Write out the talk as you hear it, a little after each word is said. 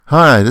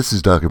Hi, this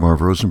is Dr.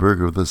 Marv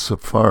Rosenberg of the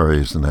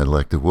Safaris, and I'd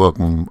like to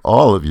welcome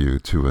all of you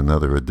to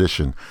another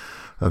edition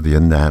of The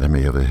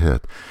Anatomy of a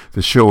Hit,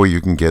 the show where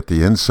you can get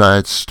the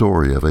inside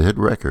story of a hit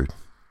record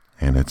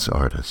and its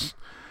artist.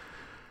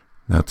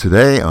 Now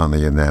today on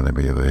The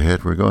Anatomy of a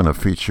Hit, we're going to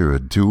feature a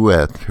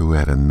duet who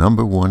had a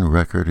number one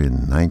record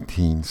in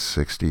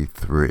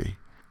 1963.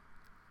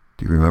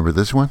 Do you remember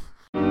this one?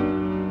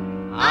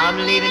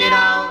 I'm leaving it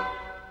all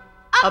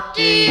up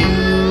to you.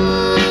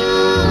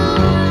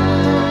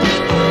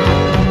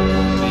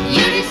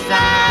 You decide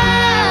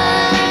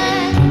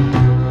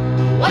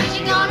what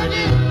you gonna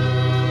do.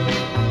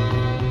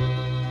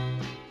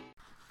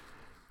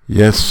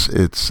 Yes,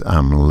 it's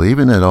I'm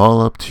Leaving It All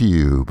Up to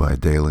You by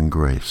Dale and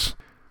Grace.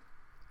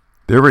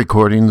 Their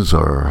recordings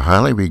are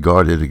highly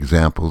regarded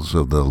examples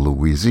of the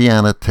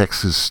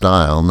Louisiana-Texas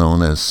style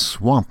known as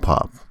swamp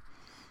pop.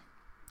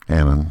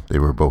 And they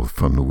were both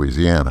from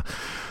Louisiana.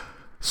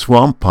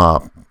 Swamp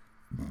pop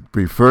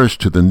refers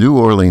to the New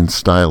Orleans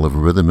style of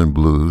rhythm and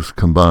blues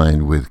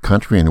combined with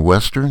country and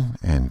western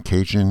and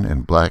Cajun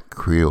and black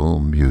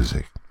Creole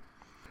music.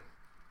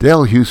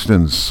 Dale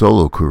Houston's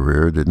solo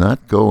career did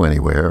not go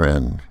anywhere,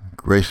 and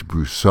Grace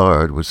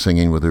Broussard was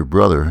singing with her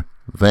brother,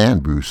 Van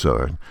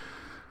Broussard,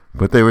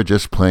 but they were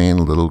just playing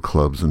little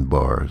clubs and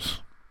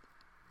bars.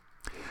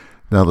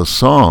 Now the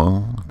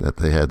song that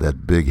they had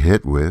that big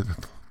hit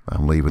with,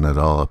 I'm Leaving It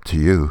All Up to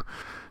You,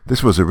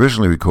 this was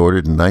originally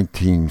recorded in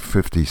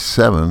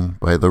 1957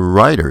 by the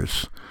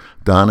Writers,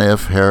 Don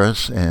F.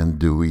 Harris and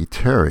Dewey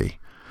Terry.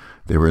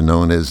 They were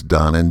known as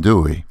Don and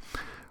Dewey.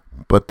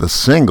 But the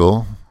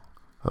single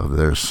of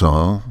their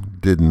song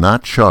did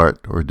not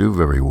chart or do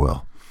very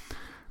well.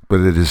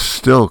 But it is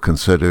still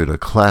considered a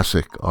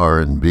classic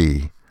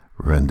R&B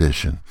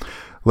rendition.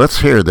 Let's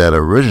hear that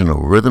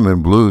original rhythm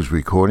and blues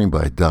recording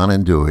by Don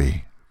and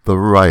Dewey, the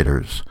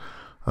Writers,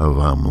 of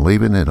I'm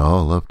Leaving It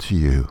All Up to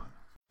You.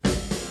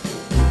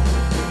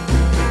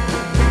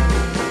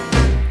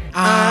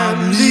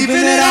 I'm leaving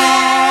it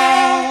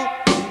all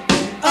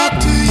up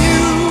to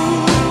you.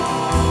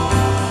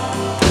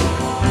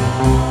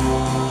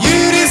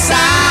 You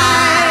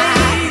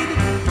decide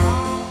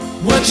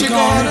what you're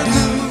gonna do.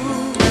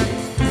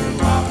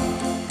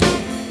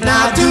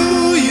 Now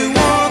do you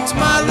want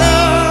my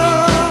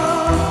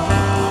love,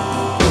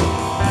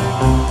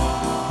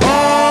 or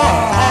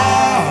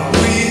are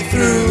we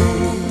through?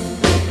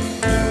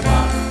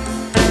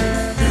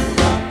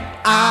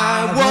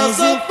 I was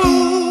a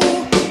fool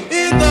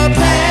in the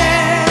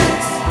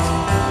past,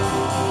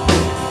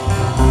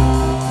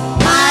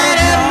 might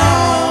have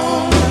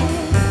known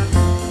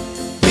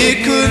it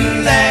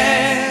couldn't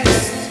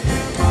last.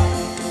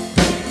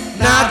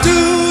 Now do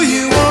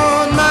you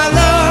want my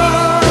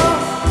love,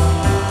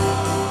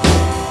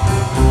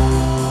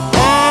 or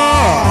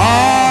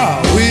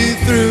are we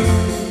through?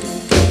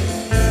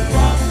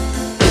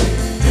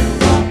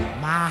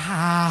 My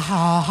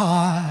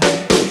heart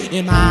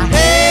in my head,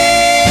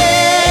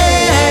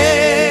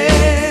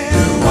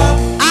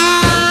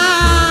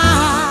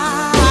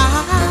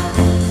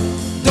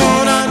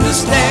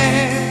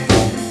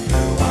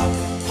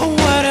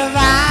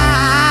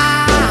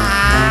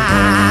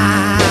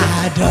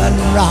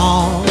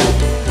 wrong.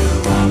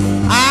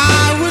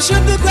 I wish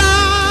at the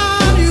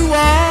ground you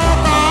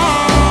walk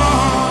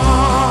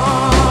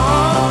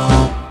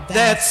on.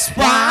 That's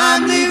why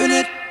I'm leaving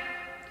it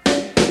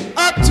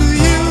up to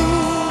you.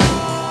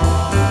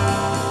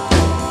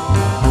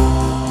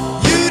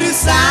 You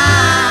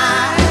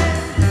decide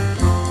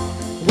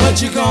what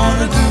you're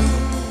gonna do.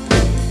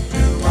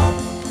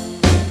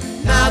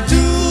 Now do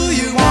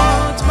you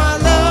want my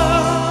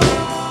love,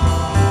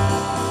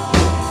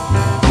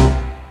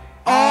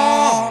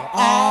 or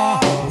are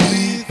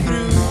we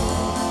through?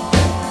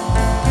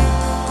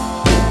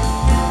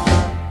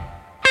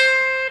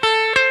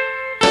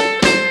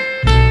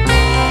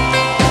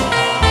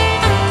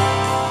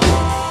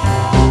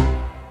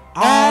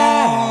 Or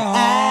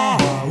are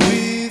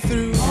we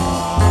through?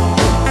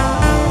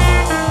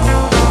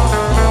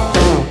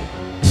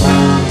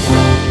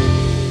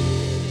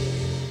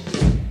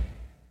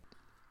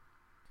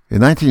 In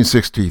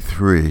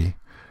 1963,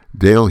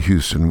 Dale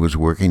Houston was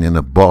working in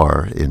a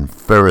bar in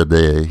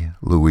Ferriday,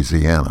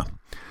 Louisiana.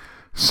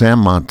 Sam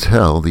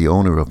Montell, the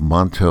owner of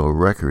Montell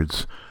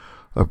Records,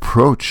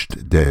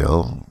 approached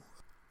Dale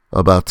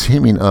about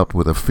teaming up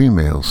with a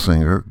female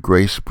singer,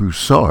 Grace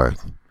Broussard,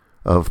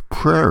 of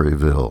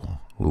Prairieville,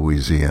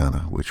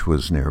 Louisiana, which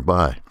was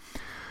nearby.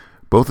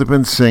 Both had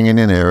been singing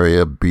in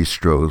area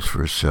bistros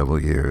for several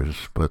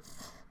years, but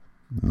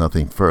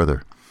nothing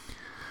further.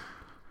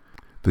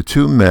 The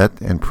two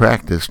met and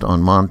practiced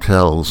on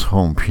Montell's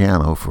home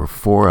piano for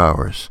 4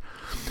 hours.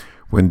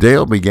 When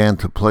Dale began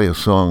to play a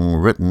song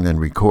written and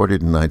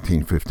recorded in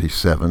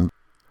 1957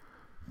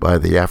 by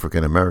the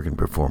African-American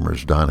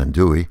performers Don and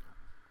Dewey,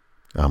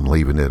 I'm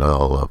Leaving It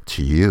All Up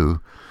to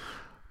You,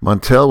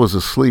 Montell was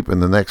asleep in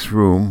the next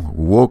room,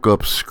 woke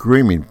up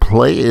screaming,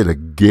 "Play it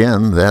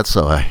again, that's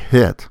a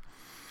hit."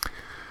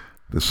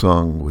 The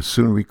song was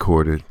soon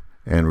recorded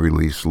and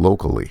released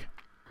locally.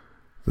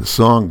 The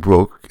song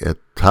broke at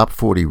top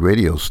 40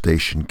 radio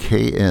station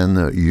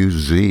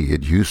KNUZ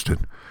in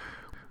Houston,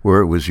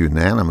 where it was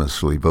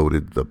unanimously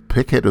voted the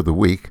pick hit of the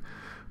week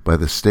by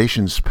the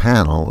station's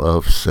panel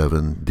of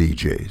 7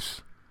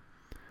 DJs.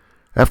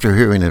 After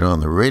hearing it on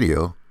the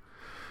radio,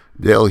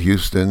 Dale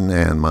Houston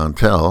and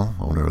Montel,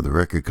 owner of the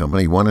record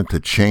company, wanted to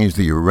change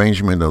the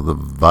arrangement of the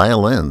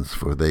violins,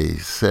 for they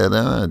said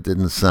it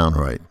didn't sound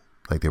right,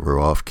 like they were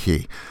off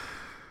key.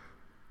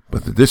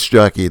 But the disc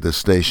jockey at the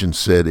station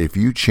said, if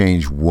you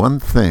change one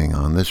thing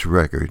on this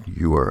record,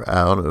 you are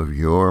out of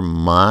your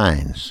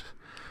minds.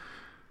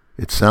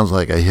 It sounds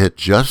like a hit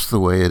just the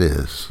way it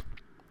is.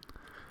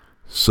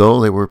 So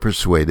they were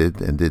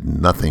persuaded and did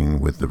nothing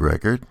with the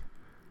record.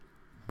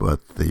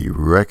 But the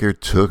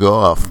record took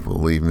off.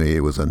 Believe me,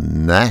 it was a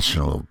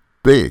national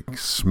big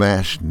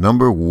smash,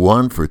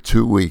 #1 for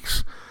 2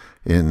 weeks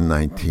in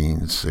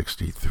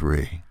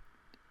 1963.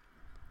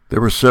 There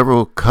were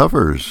several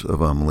covers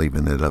of I'm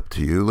Leaving It Up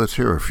to You. Let's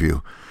hear a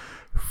few.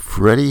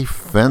 Freddie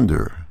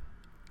Fender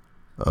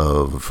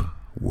of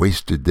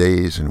Wasted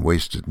Days and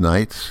Wasted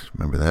Nights.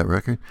 Remember that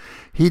record?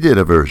 He did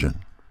a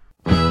version.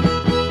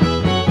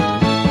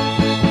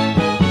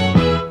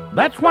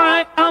 That's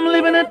why I'm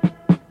leaving it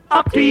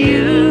up to you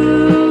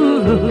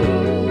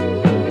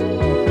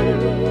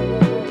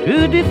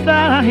to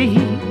decide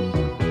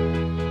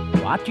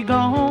what you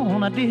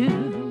gonna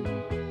do.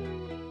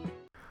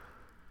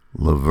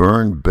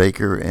 Laverne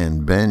Baker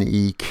and Ben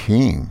E.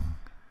 King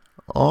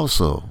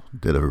also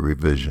did a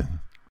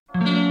revision.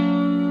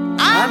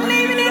 I'm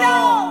leaving it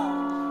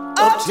all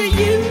up to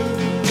you.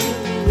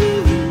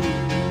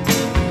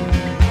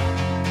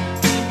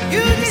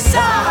 You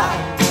decide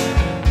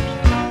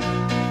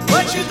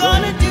what you're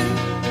gonna do.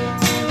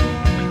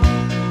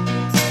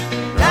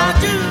 Now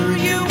do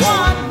you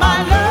want my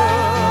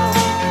love?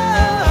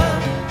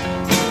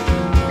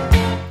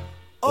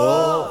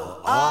 Or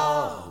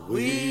are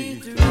we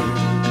through?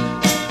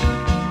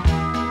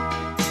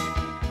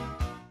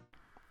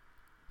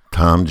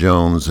 Tom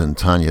Jones and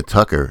Tanya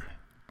Tucker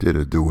did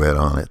a duet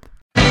on it.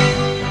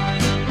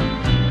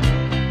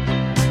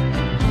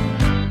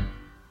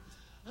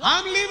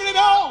 I'm leaving it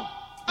all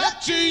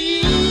up to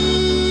you.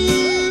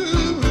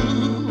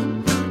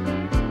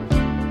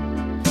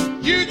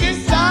 You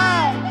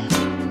decide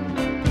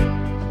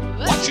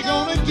what you're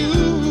gonna do.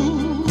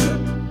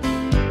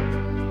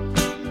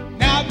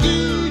 Now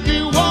do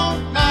you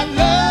want my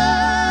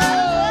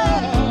love?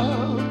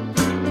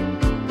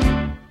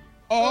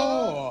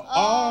 Or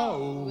are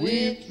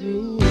we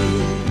through?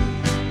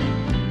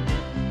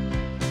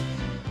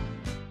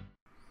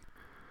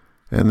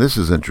 And this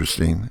is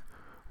interesting.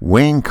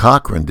 Wayne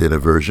Cochran did a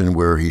version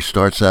where he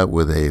starts out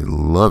with a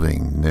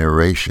loving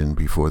narration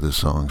before the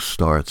song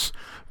starts.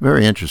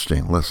 Very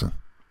interesting. Listen.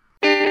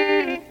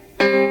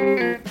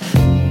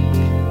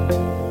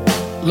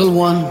 Little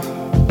one,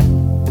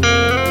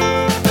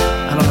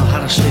 I don't know how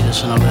to say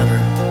this in a letter,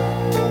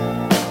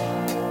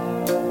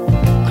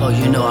 'cause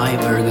you know I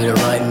ain't very good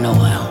at writing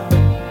nohow.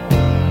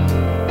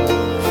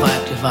 In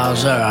fact, if I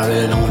was there, I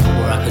really don't know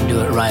where I could do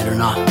it right or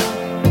not.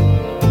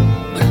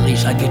 But at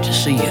least I get to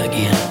see you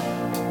again.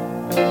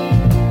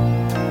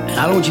 And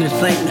I don't want you to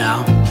think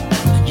now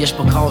that just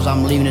because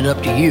I'm leaving it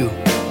up to you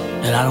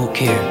that I don't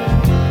care.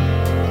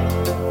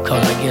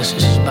 'Cause I guess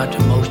this is about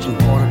the most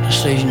important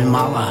decision in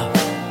my life.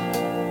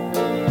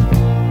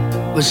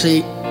 But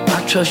see,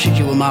 I trusted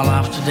you with my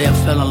life today. I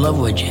fell in love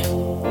with you.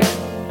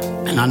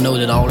 And I know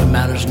that all that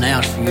matters now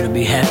is for you to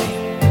be happy.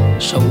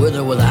 So with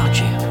or without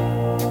you,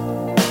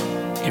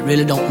 it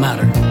really don't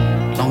matter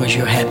as long as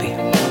you're happy.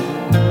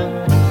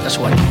 That's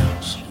what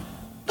counts.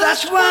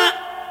 That's why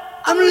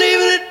I'm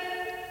leaving it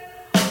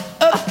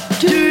up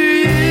to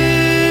you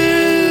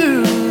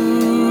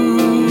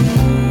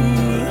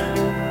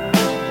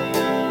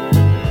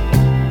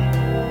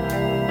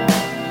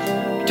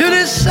to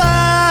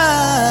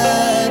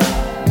decide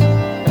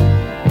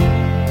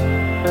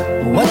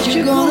what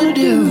you gonna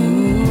do.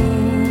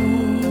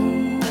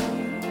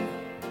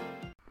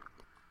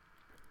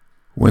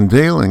 When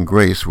Dale and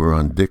Grace were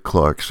on Dick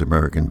Clark's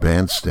American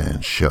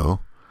Bandstand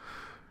show,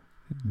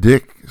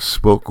 Dick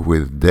spoke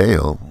with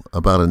Dale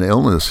about an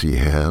illness he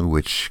had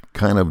which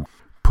kind of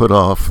put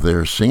off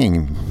their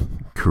singing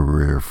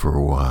career for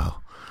a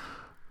while.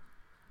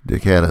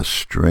 Dick had a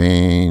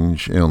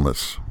strange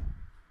illness.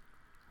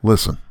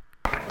 Listen.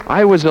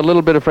 I was a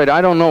little bit afraid.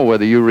 I don't know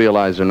whether you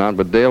realize or not,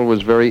 but Dale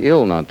was very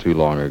ill not too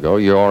long ago.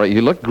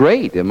 You look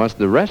great. The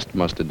rest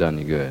must have done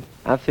you good.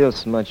 I feel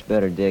so much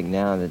better, Dick,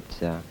 now that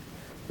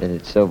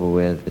it's over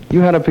with.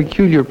 You had a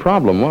peculiar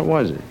problem. What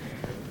was it?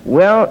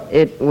 Well,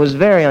 it was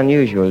very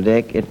unusual,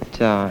 Dick.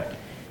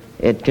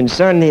 It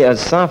concerned the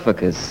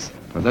esophagus.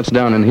 Well, that's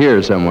down in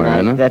here somewhere,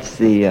 isn't it? That's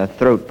the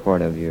throat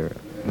part of your...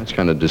 That's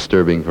kind of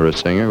disturbing for a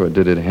singer.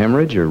 Did it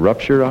hemorrhage or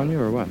rupture on you,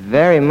 or what?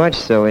 Very much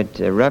so. It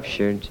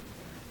ruptured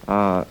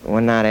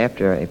one night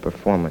after a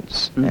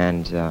performance,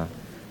 and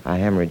I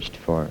hemorrhaged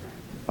for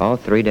all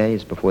 3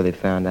 days before they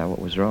found out what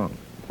was wrong.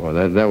 Well,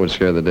 that would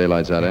scare the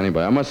daylights out of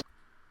anybody.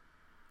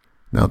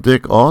 Now,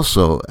 Dick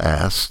also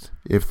asked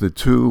if the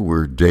two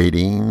were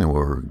dating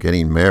or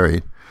getting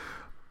married,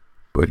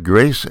 but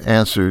Grace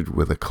answered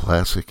with a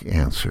classic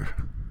answer.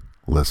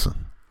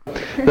 Listen.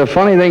 The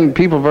funny thing,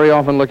 people very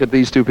often look at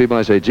these two people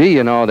and they say, gee,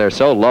 you know, they're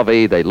so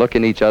lovey, they look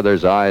in each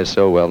other's eyes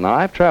so well. Now,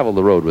 I've traveled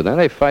the road with them.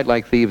 They fight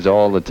like thieves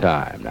all the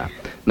time. Now,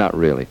 not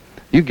really.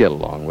 You get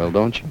along well,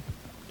 don't you?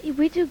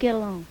 We do get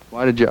along.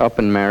 Why did you up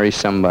and marry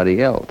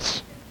somebody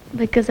else?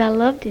 Because I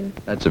loved him.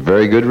 That's a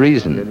very good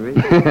reason.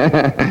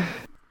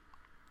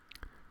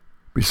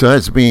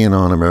 Besides being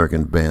on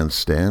American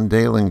Bandstand,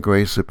 Dale and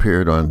Grace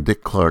appeared on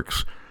Dick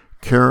Clark's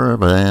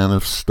Caravan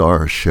of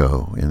Stars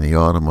show in the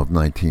autumn of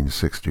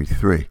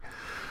 1963.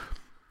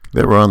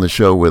 They were on the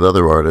show with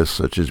other artists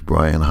such as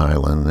Brian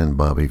Hyland and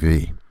Bobby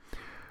Vee.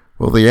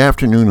 Well, the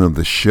afternoon of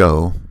the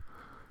show,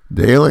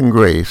 Dale and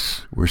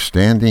Grace were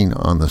standing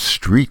on the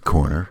street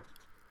corner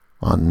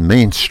on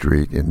Main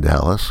Street in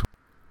Dallas,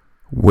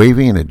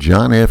 waving at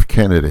John F.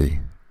 Kennedy,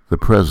 the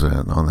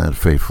president, on that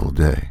fateful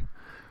day.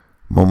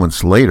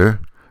 Moments later,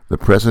 the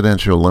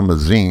presidential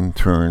limousine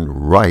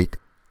turned right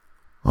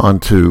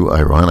onto,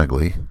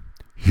 ironically,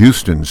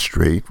 Houston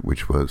Street,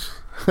 which was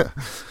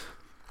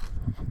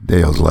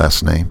Dale's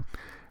last name,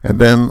 and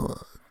then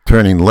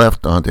turning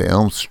left onto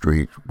Elm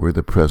Street, where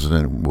the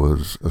president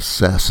was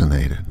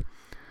assassinated.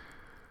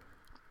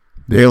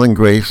 Dale and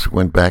Grace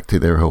went back to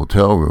their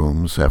hotel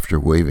rooms after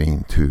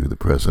waving to the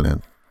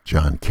president,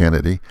 John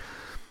Kennedy,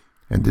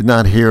 and did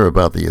not hear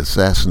about the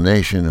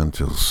assassination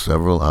until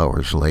several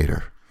hours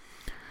later.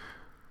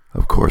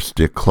 Of course,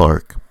 Dick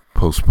Clark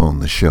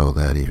postponed the show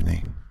that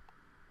evening.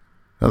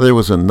 Now, there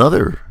was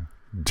another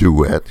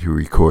duet who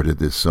recorded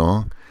this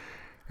song,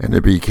 and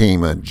it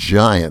became a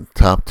giant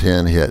top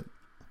 10 hit,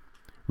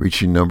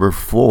 reaching number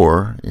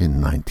 4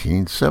 in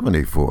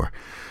 1974.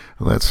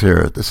 Let's hear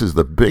it. This is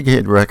the big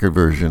hit record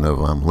version of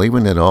I'm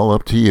Leaving It All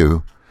Up to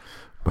You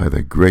by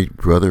the great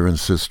brother and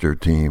sister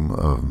team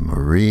of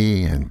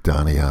Marie and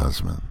Donny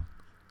Osmond.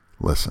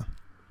 Listen.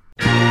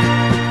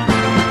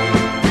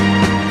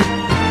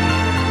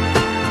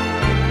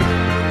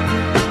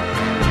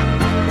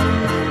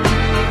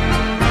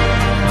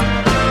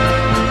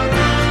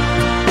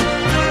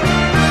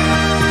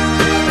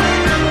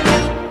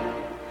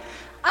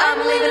 I'm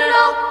leaving it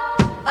all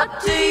up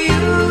to you.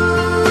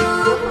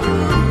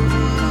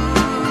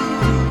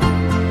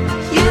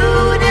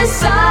 You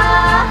decide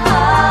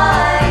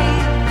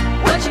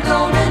what you're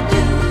gonna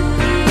do.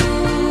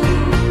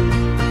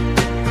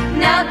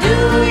 Now do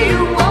you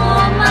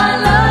want my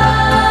love,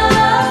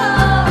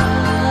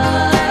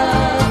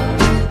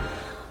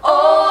 or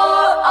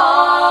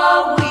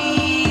are we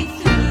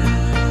through?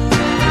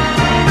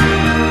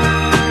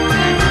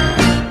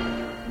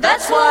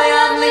 That's why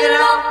I'm leaving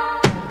it all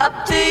up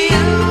to you.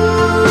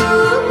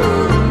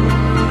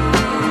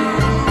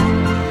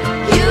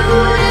 You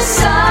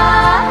decide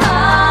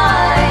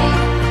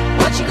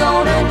what you're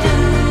gonna do.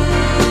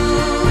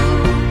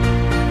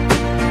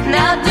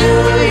 Now do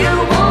you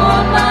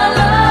want my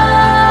love,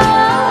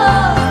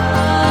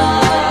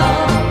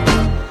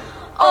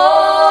 or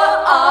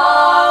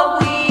are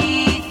we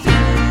through?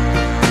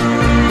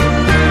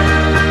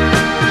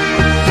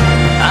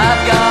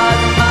 I've got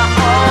my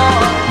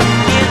heart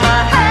in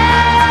my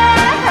hand.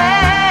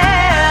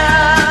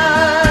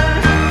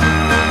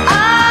 I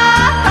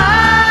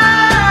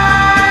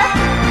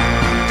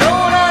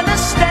don't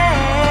understand.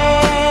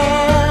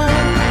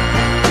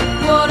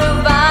 What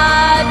have I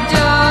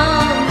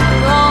done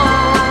wrong?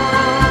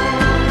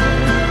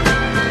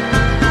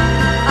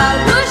 I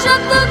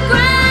worship the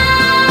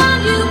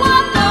ground you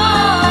walked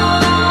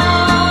on.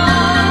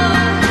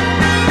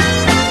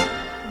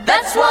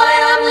 That's why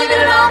I'm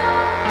leaving it all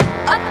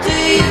up to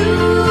you.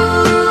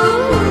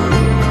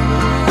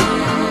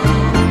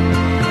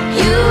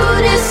 You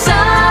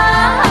decide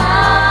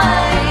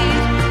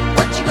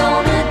what you're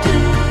gonna do.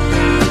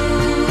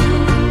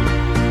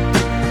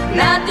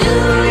 Now do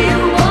you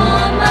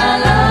want my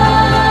love,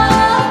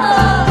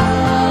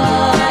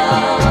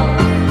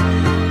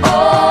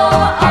 or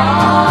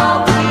are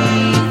we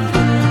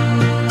through?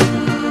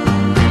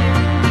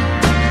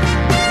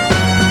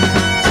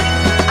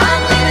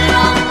 I'm leaving it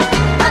all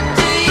up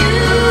to you.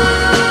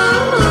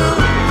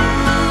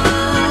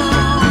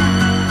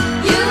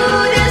 You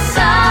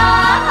decide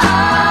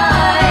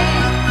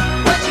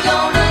what you're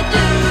gonna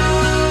do.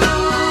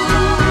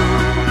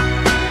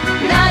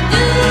 Now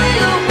do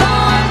you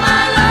want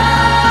my love,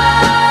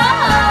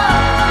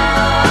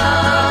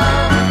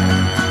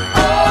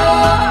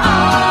 or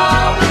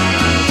are we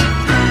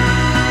through?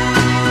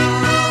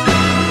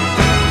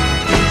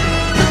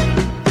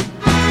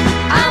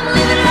 I'm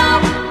leaving it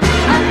all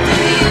up to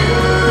you.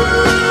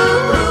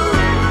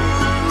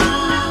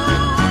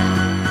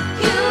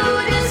 You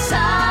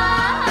decide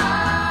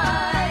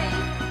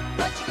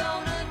what you're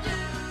gonna do.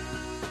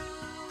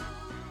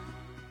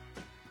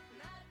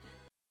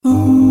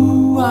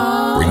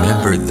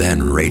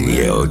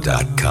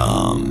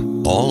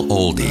 RememberThenRadio.com. All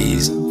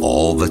oldies,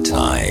 all the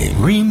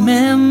time.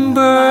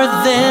 Remember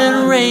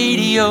then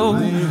radio,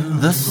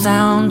 the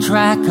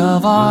soundtrack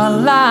of our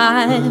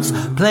lives,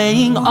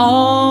 playing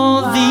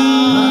all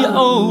the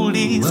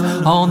oldies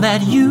on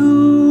that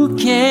you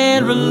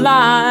can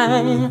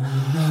rely.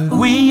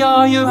 We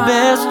are your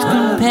best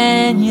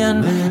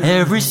companion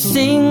every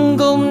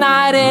single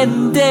night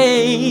and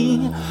day.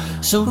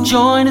 So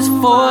join us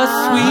for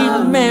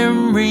sweet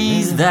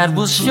memories that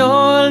will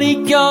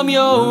surely come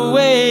your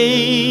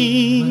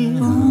way.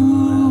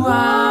 Ooh,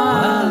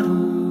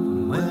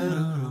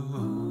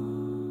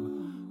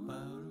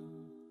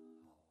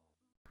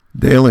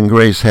 Dale and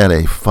Grace had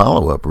a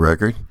follow-up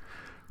record,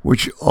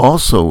 which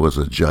also was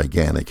a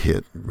gigantic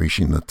hit,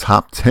 reaching the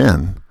top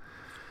 10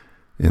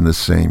 in the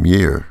same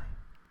year.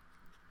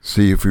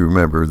 See if you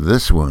remember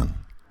this one.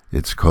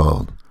 It's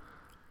called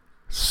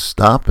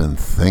Stop and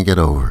Think It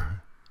Over.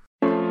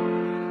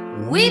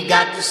 We've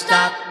got to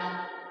stop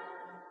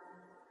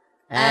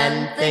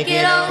and think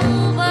it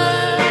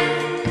over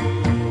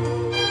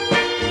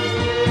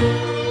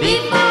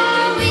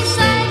before we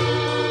say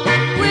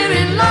we're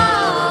in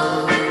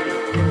love.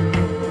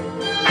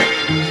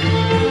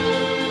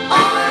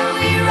 Are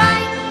we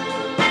right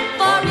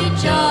for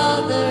each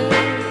other?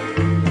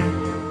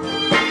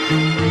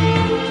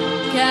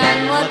 Can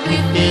what we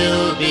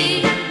feel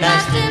be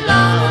best in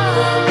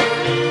love?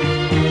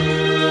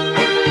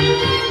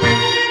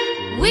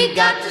 We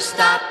got to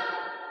stop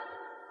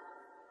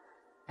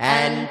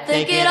and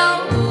think it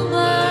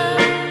over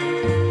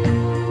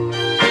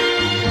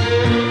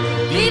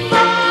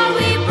before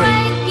we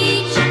break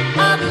each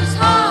other's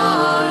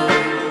heart.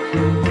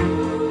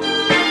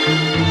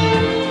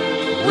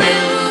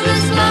 Will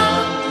this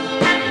love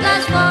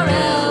last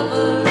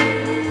forever,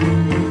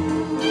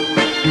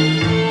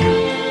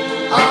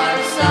 or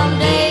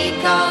someday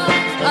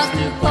cause us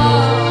to part?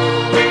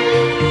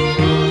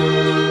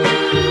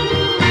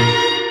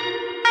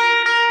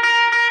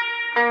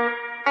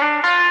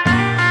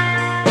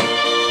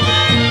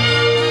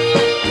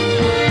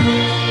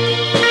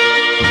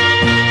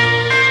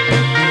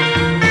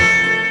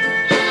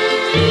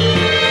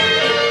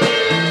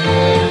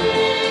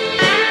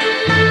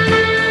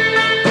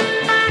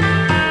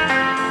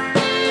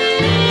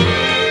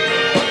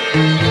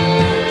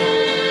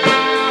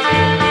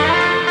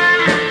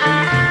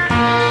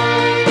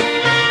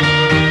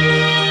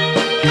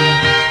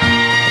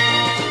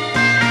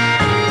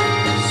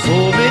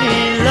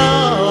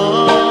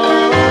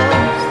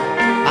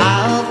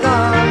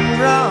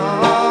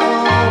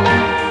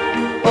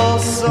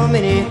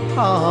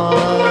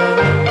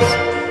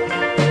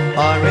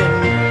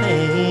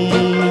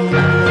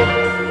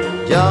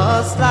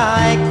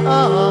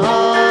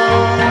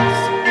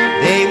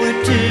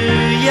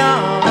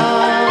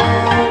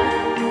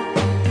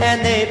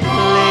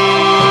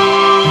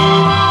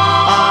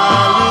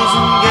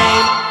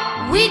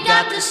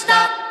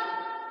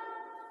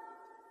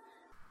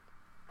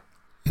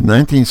 In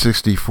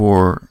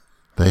 1964,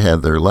 they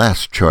had their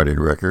last charted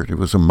record. It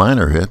was a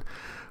minor hit,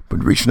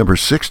 but reached number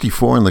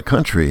 64 in the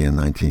country in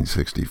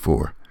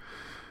 1964.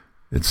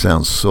 It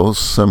sounds so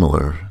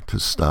similar to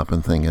Stop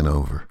and Thinking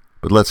Over.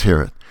 But let's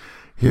hear it.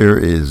 Here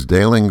is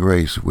Dale and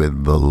Grace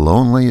with The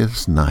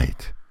Loneliest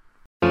Night.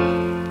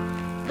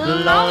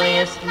 The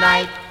loneliest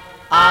night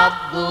of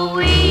the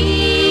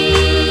week.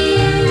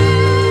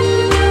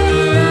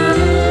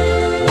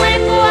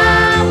 24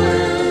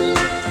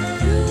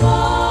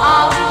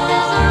 hours of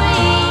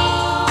misery.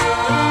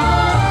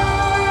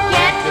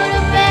 Can't go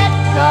to bed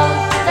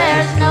 'cause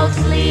there's no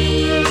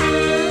sleep.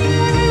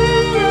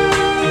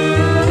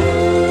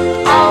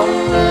 Oh,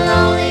 the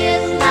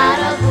loneliest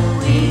night of the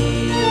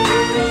week.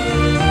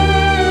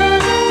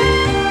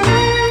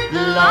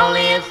 The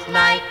loneliest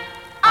night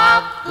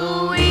of the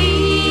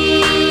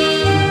week.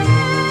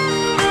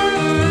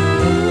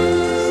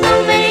 So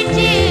many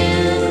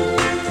tears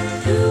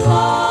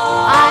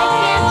I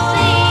can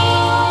see.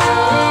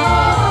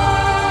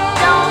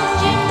 Don't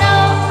you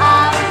know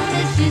I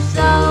miss you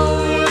so?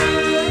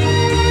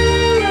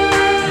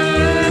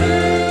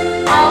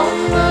 Oh,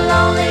 the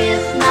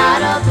loneliest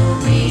night of the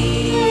week.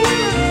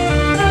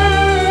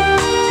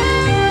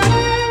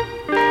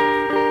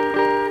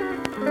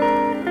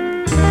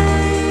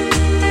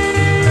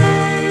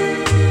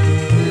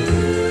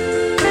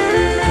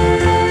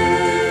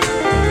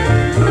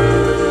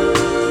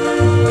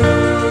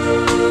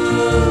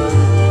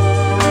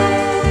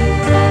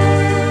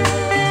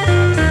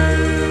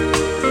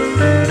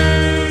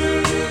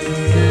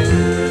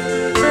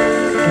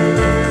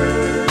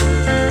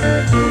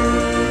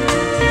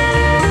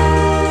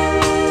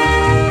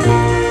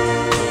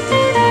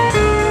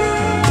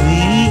 We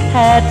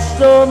had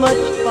so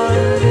much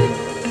fun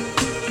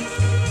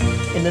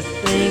in the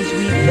things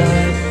we've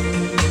done.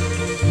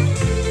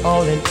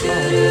 All in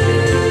all,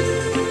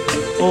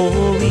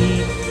 oh, we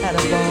had a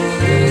ball.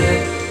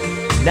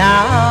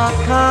 Now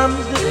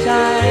comes the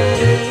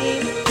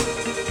time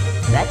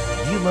that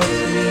you must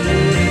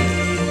leave.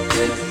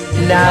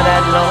 Now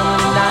that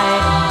lonely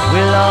night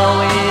will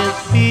always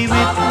be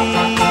with me.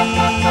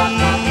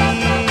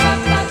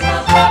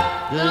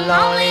 The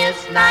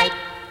loneliest night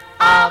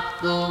of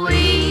the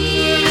week.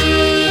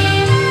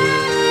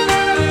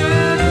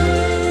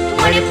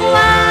 24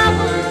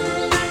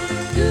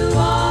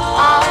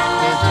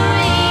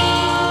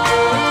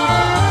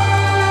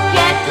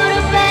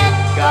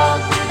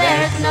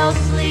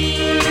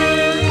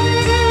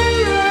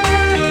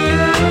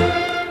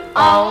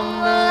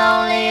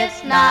 lonely,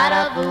 it's not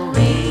of the week.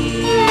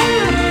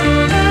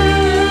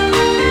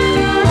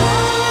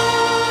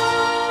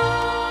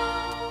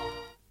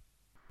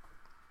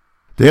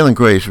 Dale and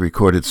Grace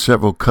recorded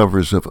several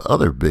covers of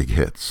other big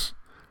hits.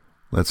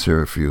 Let's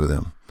hear a few of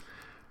them.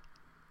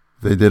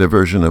 They did a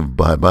version of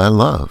Bye Bye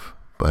Love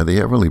by the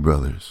Everly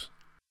Brothers.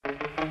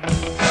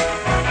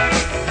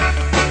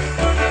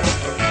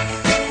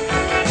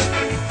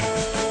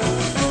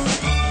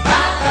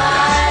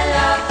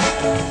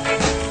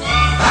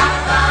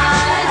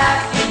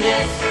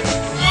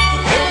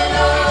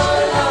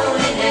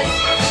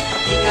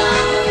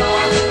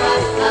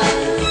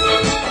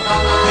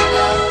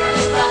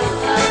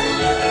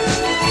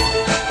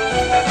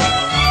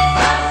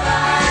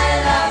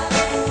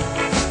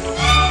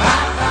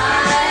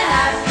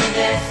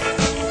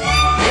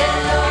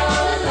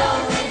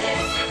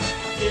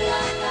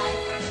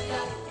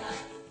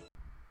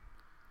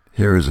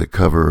 Here is a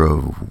cover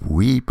of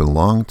We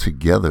Belong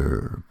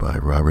Together by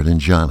Robert and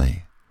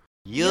Johnny.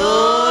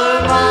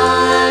 You're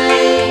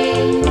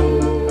mine,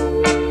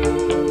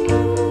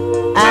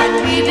 and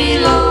we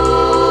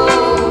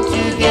belong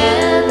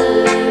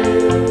together.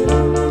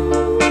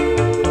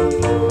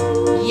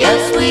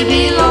 Yes, we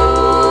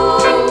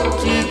belong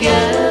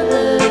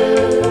together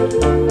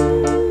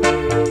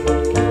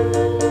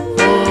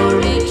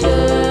for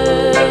eternity.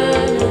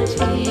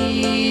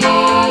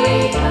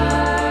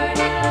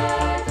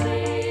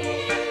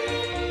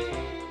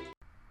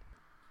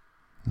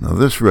 Now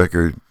this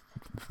record,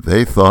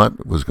 they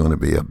thought was going to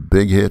be a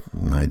big hit,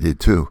 and I did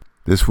too.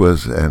 This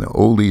was an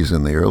oldies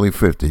in the early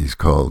 50s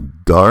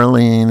called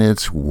Darling,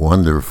 It's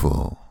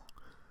Wonderful.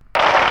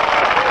 Darling,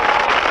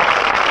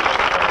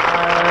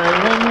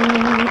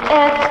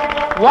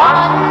 it's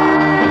wonderful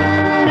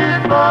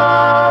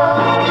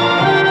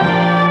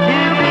to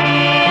be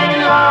in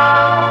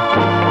love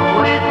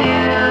with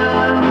you.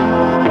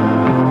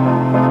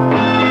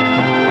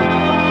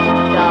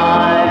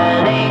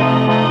 Darling,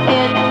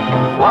 it's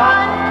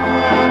wonderful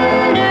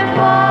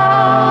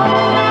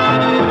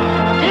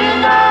to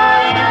know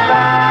you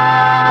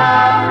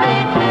love me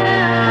too.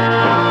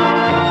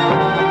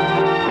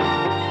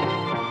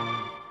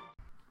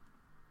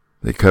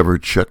 They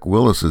covered Chuck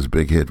Willis's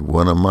big hit,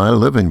 What Am I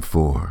Living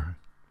For?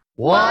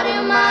 What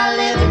am I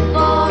living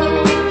for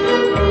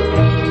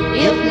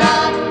if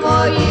not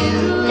for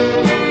you?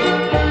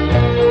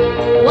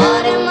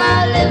 What am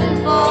I living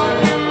for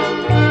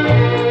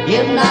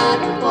if not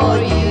for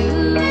you?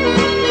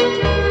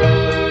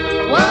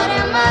 What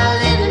am I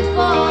living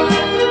for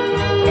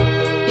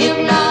if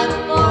not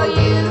for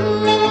you?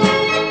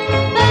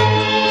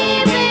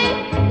 Baby,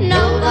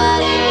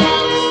 nobody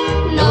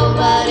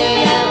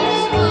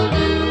else will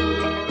do.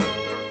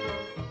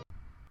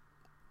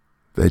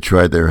 They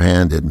tried their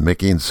hand at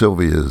Mickey and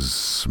Sylvia's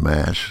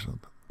smash,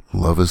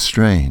 Love is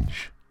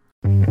Strange.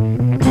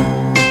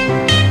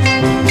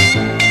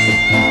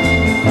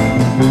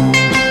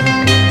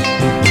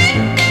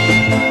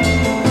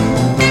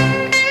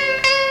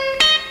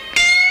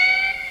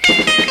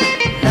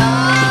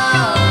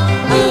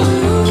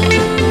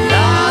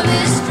 Love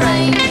is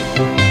strange.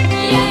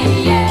 Yeah,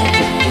 yeah.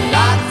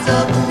 Lots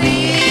of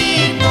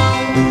people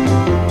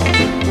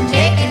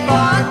take it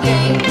for a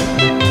game.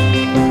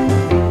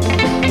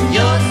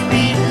 Your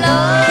sweet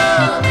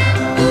love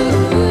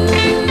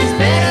is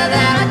better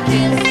than a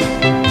kiss.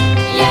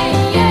 Yeah,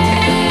 yeah.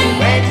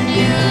 When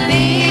you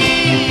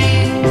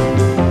leave,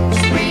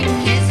 sweet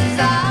kisses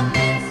I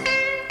miss.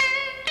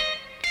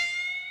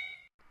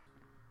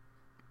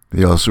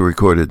 They also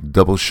recorded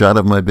Double Shot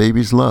of My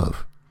Baby's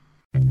Love.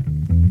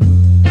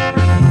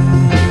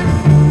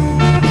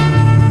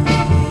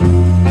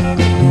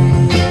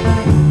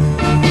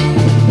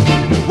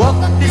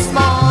 Woke up this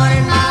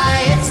morning,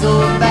 my head so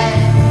bad.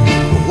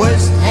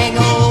 Worst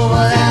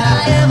hangover that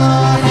I ever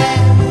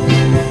had.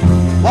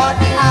 What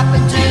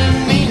happened to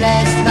me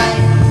last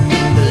night?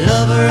 The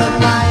lover of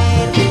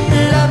mine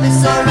loved me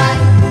so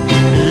right,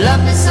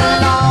 loved me so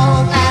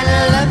long, and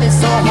loved me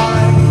so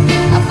hard.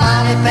 I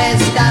finally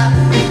passed out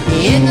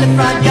in the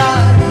front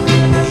yard.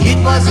 It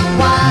wasn't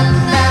wine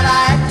that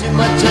I had too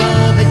much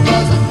of. It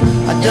was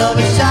a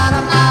double shot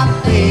of my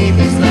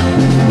baby's love.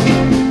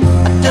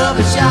 A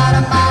double shot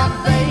of my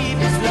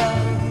baby's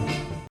love.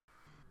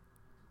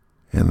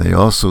 And they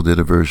also did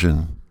a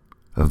version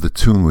of the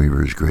Toon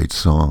Weavers' great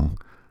song,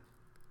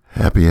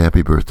 Happy,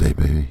 Happy Birthday,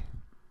 Baby.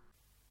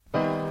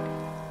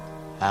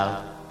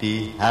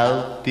 Happy,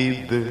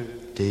 happy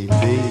birthday,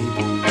 baby.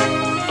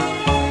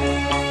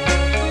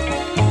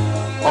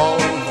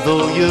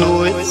 Although you're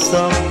with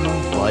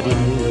somebody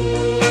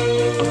new,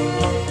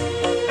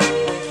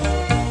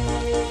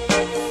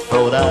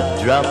 thought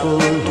I'd drop a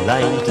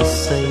line to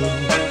say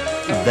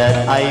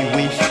that I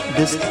wish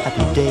this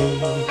happy day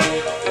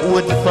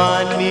would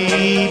find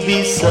me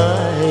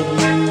beside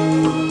you.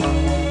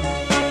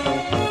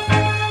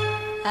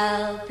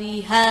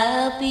 Happy,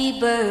 happy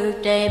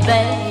birthday,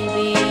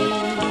 baby.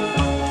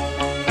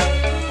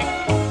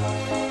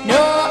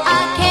 No,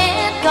 I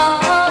can't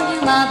call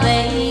you my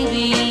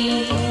baby.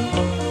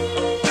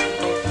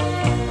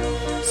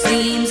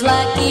 Seems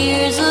like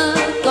years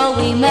ago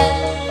we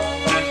met.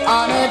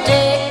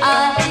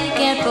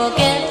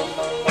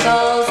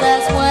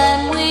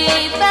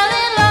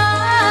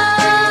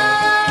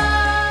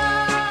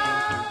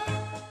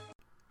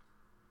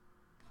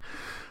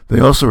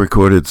 also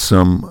recorded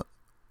some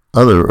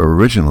other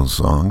original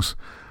songs,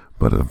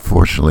 but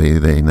unfortunately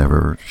they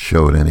never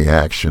showed any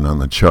action on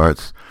the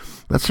charts.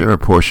 Let's hear a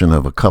portion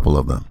of a couple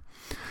of them.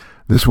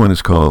 This one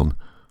is called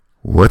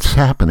What's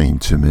Happening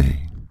to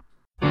Me?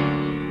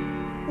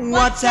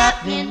 What's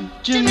happening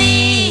to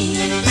me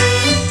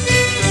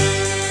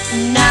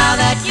now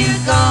that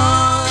you're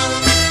gone?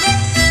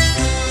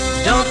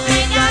 Don't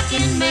think I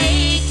can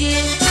make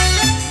it.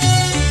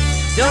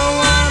 Don't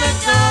wanna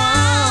go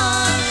on.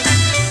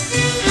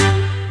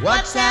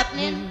 What's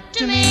happening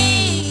to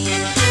me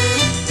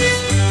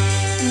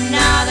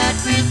now that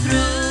we're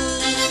through?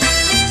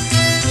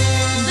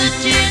 The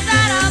tears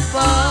that are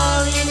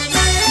falling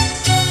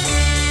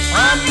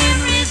are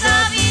memories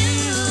of you.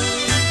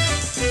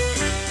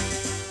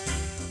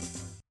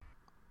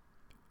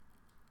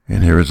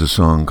 And here is a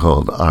song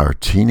called Our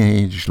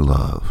Teenage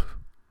Love.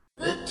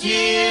 The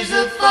tears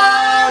are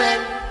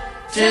falling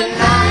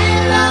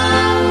tonight, love.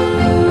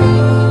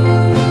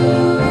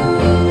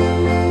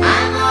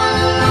 I'm all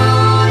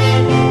alone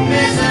in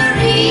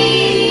misery,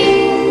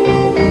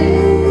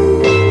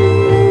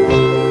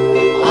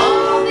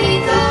 all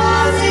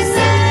because he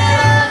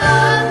said I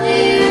loved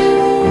you.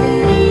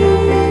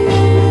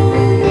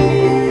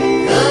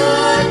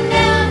 Could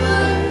never,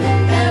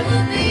 ever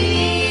be.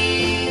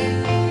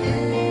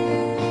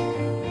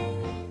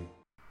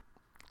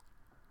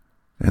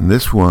 And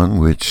this one,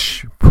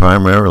 which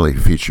primarily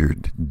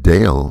featured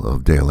Dale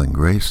of Dale and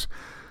Grace,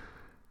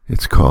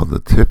 it's called The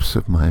Tips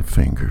of My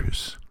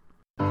Fingers.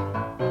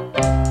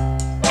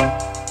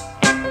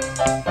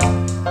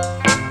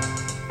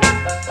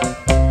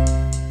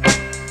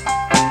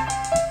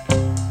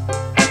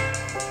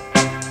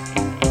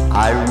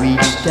 I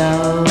reached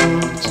out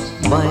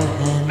my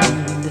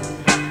hand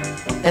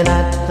and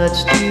I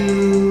touched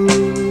you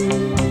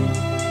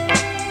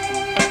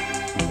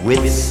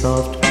with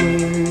soft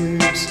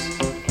words.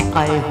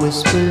 I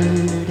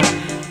whispered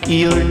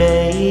your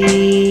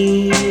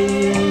name.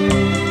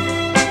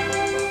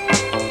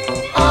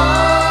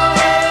 I'll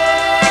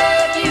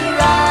let you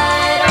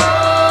ride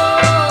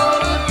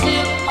on the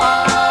tip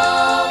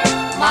of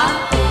my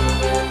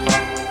finger.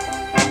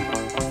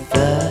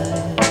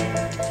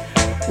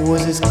 That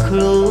was as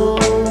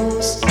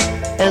close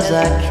as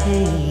I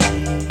came.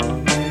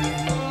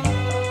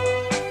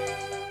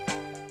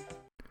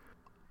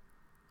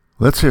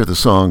 Let's hear the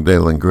song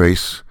Dale and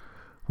Grace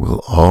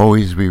will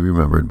always be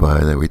remembered by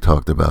that we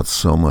talked about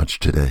so much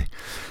today.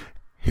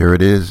 Here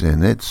it is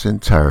in its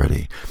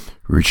entirety,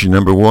 reaching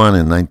number 1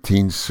 in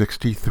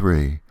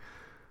 1963.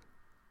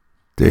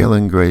 Dale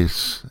and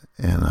Grace,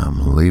 and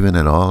I'm leaving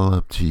it all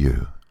up to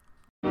you.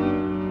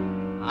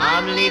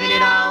 I'm leaving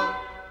it all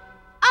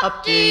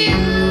up to you.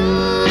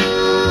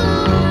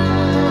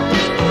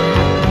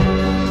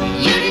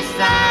 You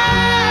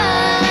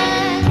decide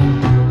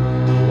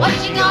what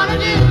you gonna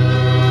do.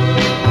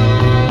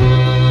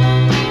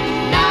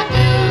 Now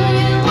do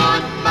you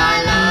want my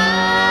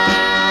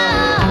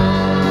love,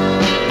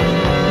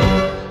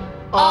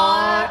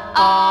 or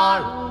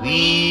are we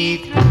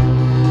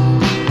through?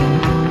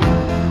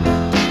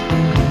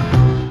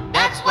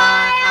 That's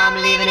why I'm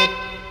leaving it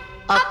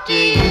up to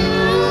you.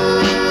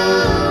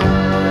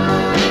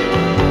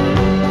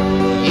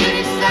 You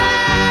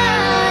decide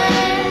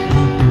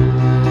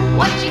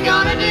what you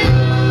gonna do.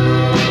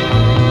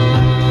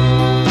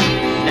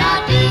 Now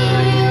do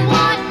you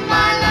want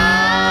my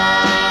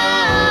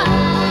love,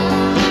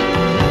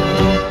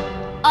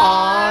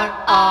 or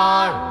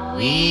are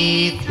we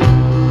through?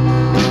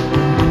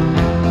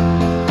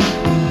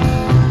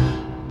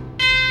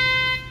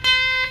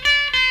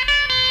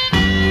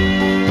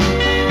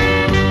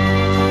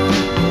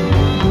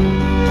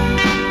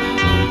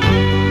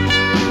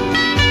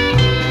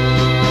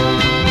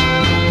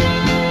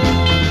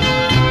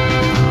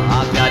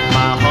 I've got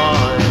my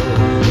heart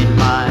in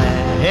my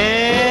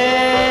hand.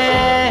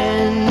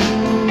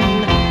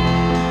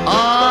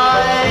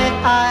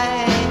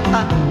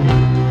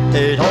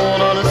 I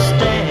don't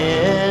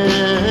understand.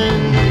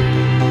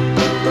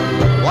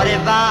 What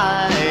have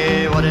I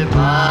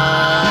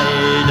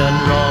done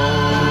wrong?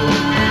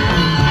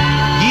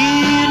 You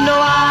know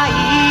I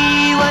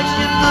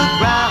worship the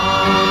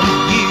ground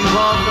you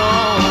walk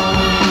on.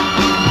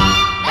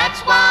 That's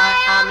why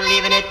I'm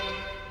leaving it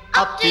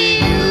up to you.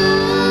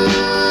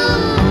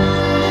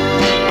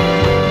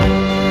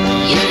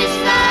 You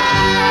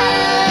decide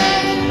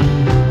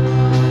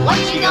what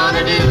you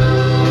gonna do.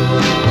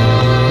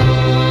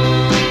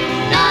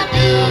 Now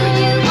do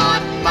you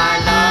want my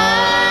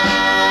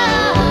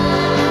love,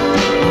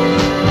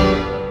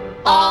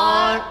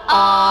 or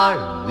are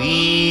we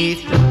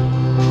through?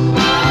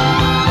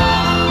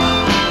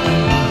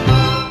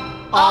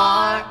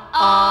 Or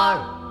are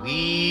we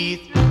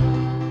through?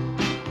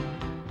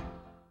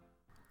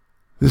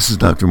 This is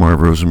Dr.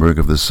 Marv Rosenberg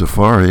of the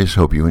Safaris.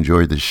 Hope you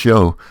enjoyed the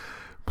show.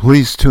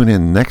 Please tune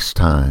in next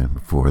time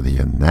for the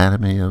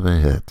Anatomy of a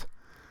Hit.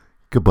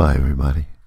 Goodbye, everybody.